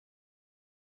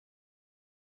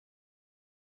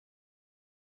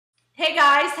Hey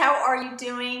guys, how are you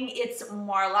doing? It's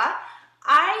Marla.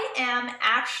 I am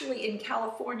actually in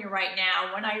California right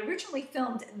now. When I originally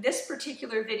filmed this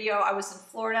particular video, I was in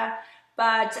Florida,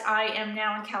 but I am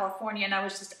now in California and I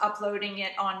was just uploading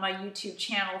it on my YouTube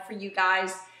channel for you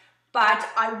guys. But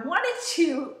I wanted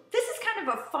to, this is kind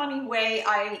of a funny way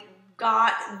I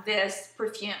got this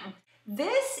perfume.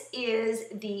 This is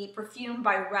the perfume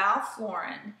by Ralph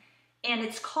Lauren and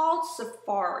it's called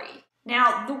Safari.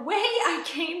 Now, the way I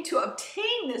came to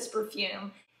obtain this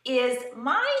perfume is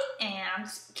my aunt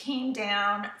came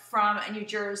down from New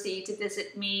Jersey to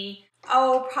visit me,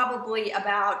 probably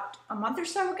about a month or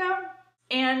so ago.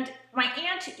 And my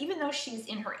aunt, even though she's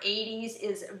in her 80s,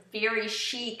 is very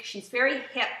chic. She's very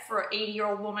hip for an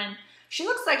 80-year-old woman. She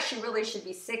looks like she really should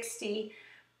be 60,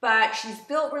 but she's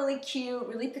built really cute,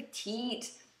 really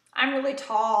petite. I'm really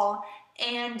tall,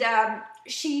 and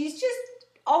she's just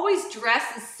always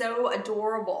dresses so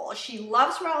adorable. She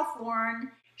loves Ralph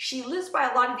Lauren. She lives by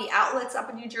a lot of the outlets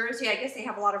up in New Jersey. I guess they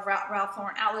have a lot of Ralph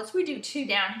Lauren outlets. We do too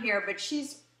down here, but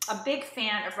she's a big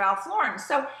fan of Ralph Lauren.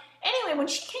 So anyway, when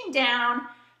she came down,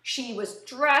 she was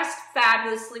dressed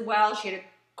fabulously well. She had a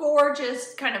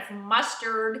gorgeous kind of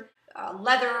mustard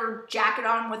leather jacket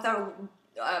on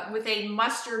with a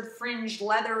mustard fringed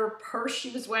leather purse she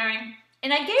was wearing.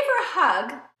 And I gave her a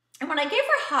hug. And when I gave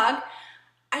her a hug,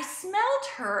 I smelled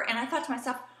her and I thought to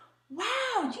myself,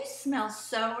 wow, you smell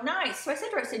so nice. So I said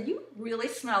to her, I said, you really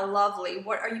smell lovely.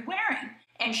 What are you wearing?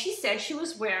 And she said she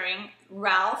was wearing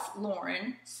Ralph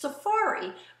Lauren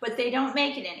Safari, but they don't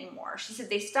make it anymore. She said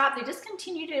they stopped, they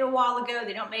discontinued it a while ago.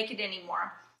 They don't make it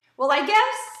anymore. Well, I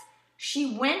guess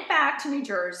she went back to New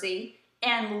Jersey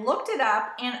and looked it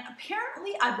up. And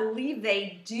apparently, I believe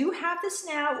they do have this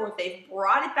now, or they've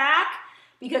brought it back.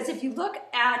 Because if you look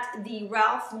at the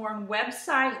Ralph Lauren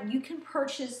website, you can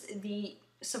purchase the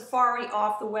Safari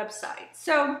off the website.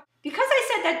 So because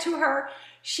I said that to her,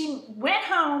 she went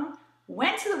home,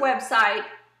 went to the website,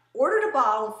 ordered a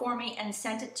bottle for me, and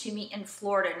sent it to me in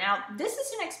Florida. Now, this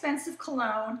is an expensive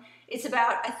cologne. It's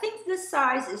about, I think this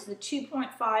size is the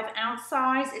 2.5 ounce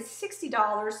size. It's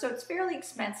 $60, so it's fairly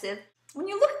expensive. When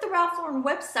you look at the Ralph Lauren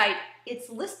website,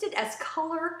 it's listed as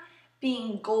color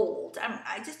being gold.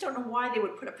 I just don't know why they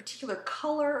would put a particular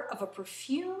color of a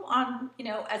perfume on,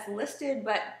 as listed,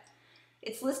 but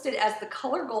it's listed as the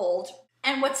color gold.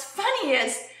 And what's funny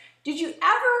is, did you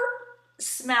ever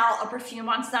smell a perfume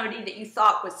on somebody that you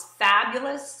thought was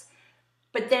fabulous,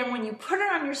 but then when you put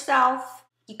it on yourself,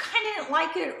 you kind of didn't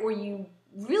like it, or you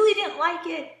really didn't like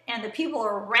it, and the people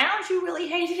around you really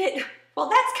hated it? Well,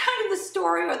 that's kind of the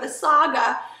story or the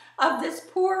saga of this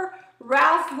poor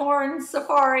Ralph Lauren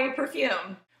Safari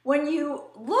perfume. When you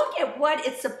look at what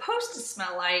it's supposed to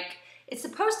smell like, it's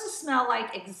supposed to smell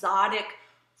like exotic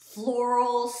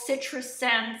floral citrus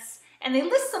scents. And they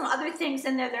list some other things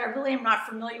in there that I really am not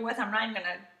familiar with. I'm not even going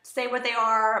to say what they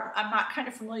are. I'm not kind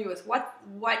of familiar with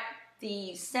what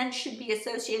the scent should be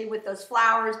associated with those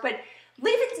flowers. But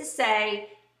leave it to say,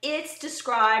 it's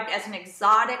described as an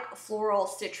exotic floral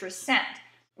citrus scent.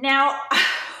 Now,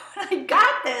 when I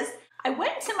got this, I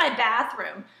went into my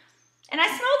bathroom and I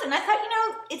smelled it and I thought,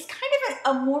 it's kind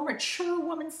of a more mature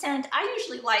woman scent. I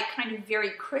usually like kind of very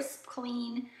crisp,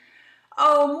 clean,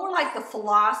 more like the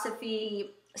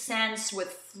philosophy scents with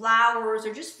flowers,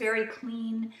 or just very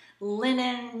clean,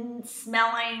 linen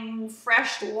smelling,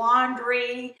 fresh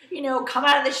laundry, come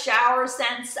out of the shower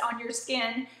scents on your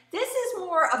skin. This is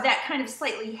more of that kind of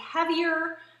slightly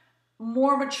heavier,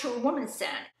 more mature woman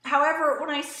scent. However, when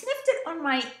I sniffed it on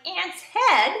my aunt's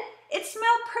head, it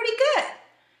smelled pretty good.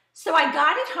 So I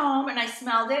got it home and I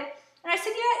smelled it and I said,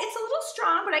 yeah, it's a little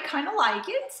strong, but I kind of like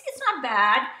it. It's not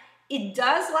bad. It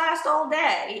does last all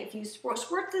day. If you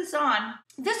squirt this on,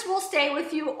 this will stay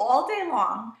with you all day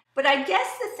long. But I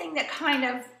guess the thing that kind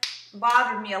of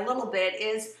bothered me a little bit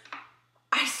is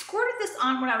I squirted this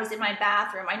on when I was in my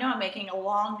bathroom. I know I'm making a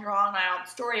long, drawn-out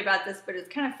story about this, but it's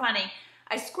kind of funny.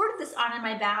 I squirted this on in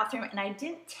my bathroom and I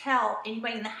didn't tell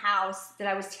anybody in the house that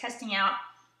I was testing out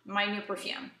my new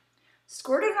perfume.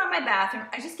 Squirted it on my bathroom.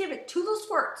 I just gave it 2 little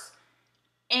squirts.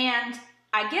 And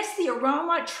I guess the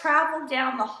aroma traveled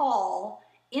down the hall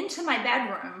into my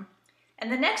bedroom.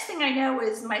 And the next thing I know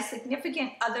is my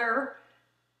significant other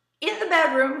in the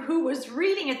bedroom, who was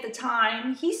reading at the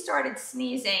time, he started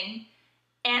sneezing.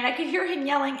 And I could hear him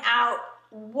yelling out,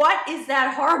 "What is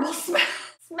that horrible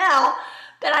smell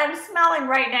that I'm smelling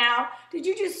right now? Did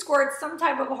you just squirt some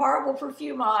type of horrible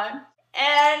perfume on?"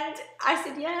 And I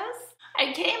said, yes.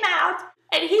 I came out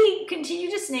and he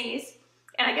continued to sneeze.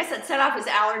 And I guess that set off his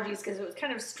allergies because it was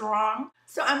kind of strong.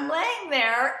 So I'm laying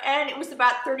there and it was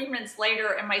about 30 minutes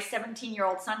later and my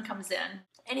 17-year-old son comes in.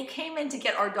 and he came in to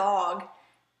get our dog,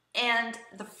 and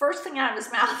the first thing out of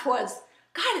his mouth was,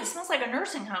 God, it smells like a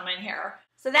nursing home in here.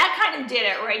 So that kind of did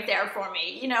it right there for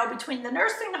me. You know, between the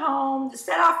nursing home, the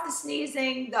set off the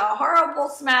sneezing, the horrible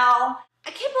smell. I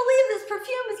can't believe this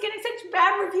perfume is getting such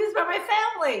bad reviews by my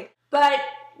family. But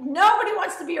nobody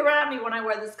wants to be around me when I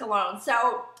wear this cologne.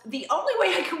 So the only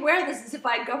way I can wear this is if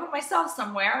I go by myself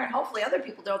somewhere, and hopefully other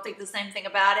people don't think the same thing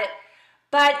about it.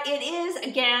 But it is,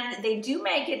 again, they do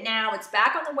make it now. It's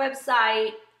back on the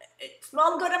website. It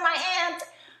smelled good on my aunt,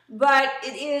 but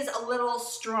it is a little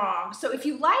strong. So if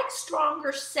you like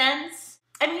stronger scents,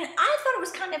 I mean, I thought it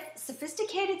was kind of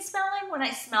sophisticated smelling when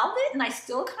I smelled it, and I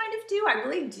still kind of do. I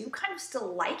really do kind of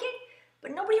still like it,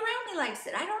 but nobody around me likes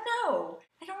it. I don't know.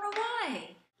 I don't know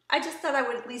why. I just thought I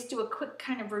would at least do a quick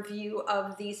kind of review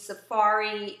of the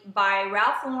Safari by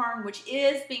Ralph Lauren, which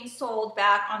is being sold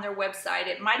back on their website.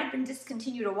 It might have been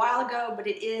discontinued a while ago, but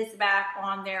it is back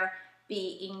on there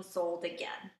being sold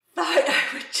again. Thought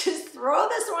I would just throw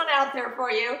this one out there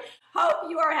for you. Hope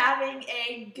you are having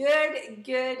a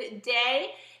good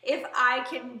day. If I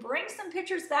can bring some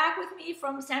pictures back with me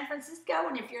from San Francisco,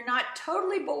 and if you're not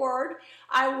totally bored,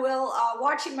 I will,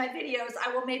 watching my videos,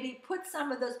 I will maybe put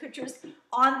some of those pictures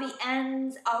on the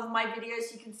ends of my videos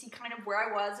so you can see kind of where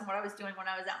I was and what I was doing when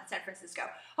I was out in San Francisco.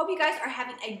 Hope you guys are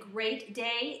having a great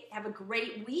day. Have a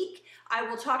great week. I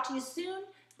will talk to you soon.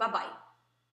 Bye-bye.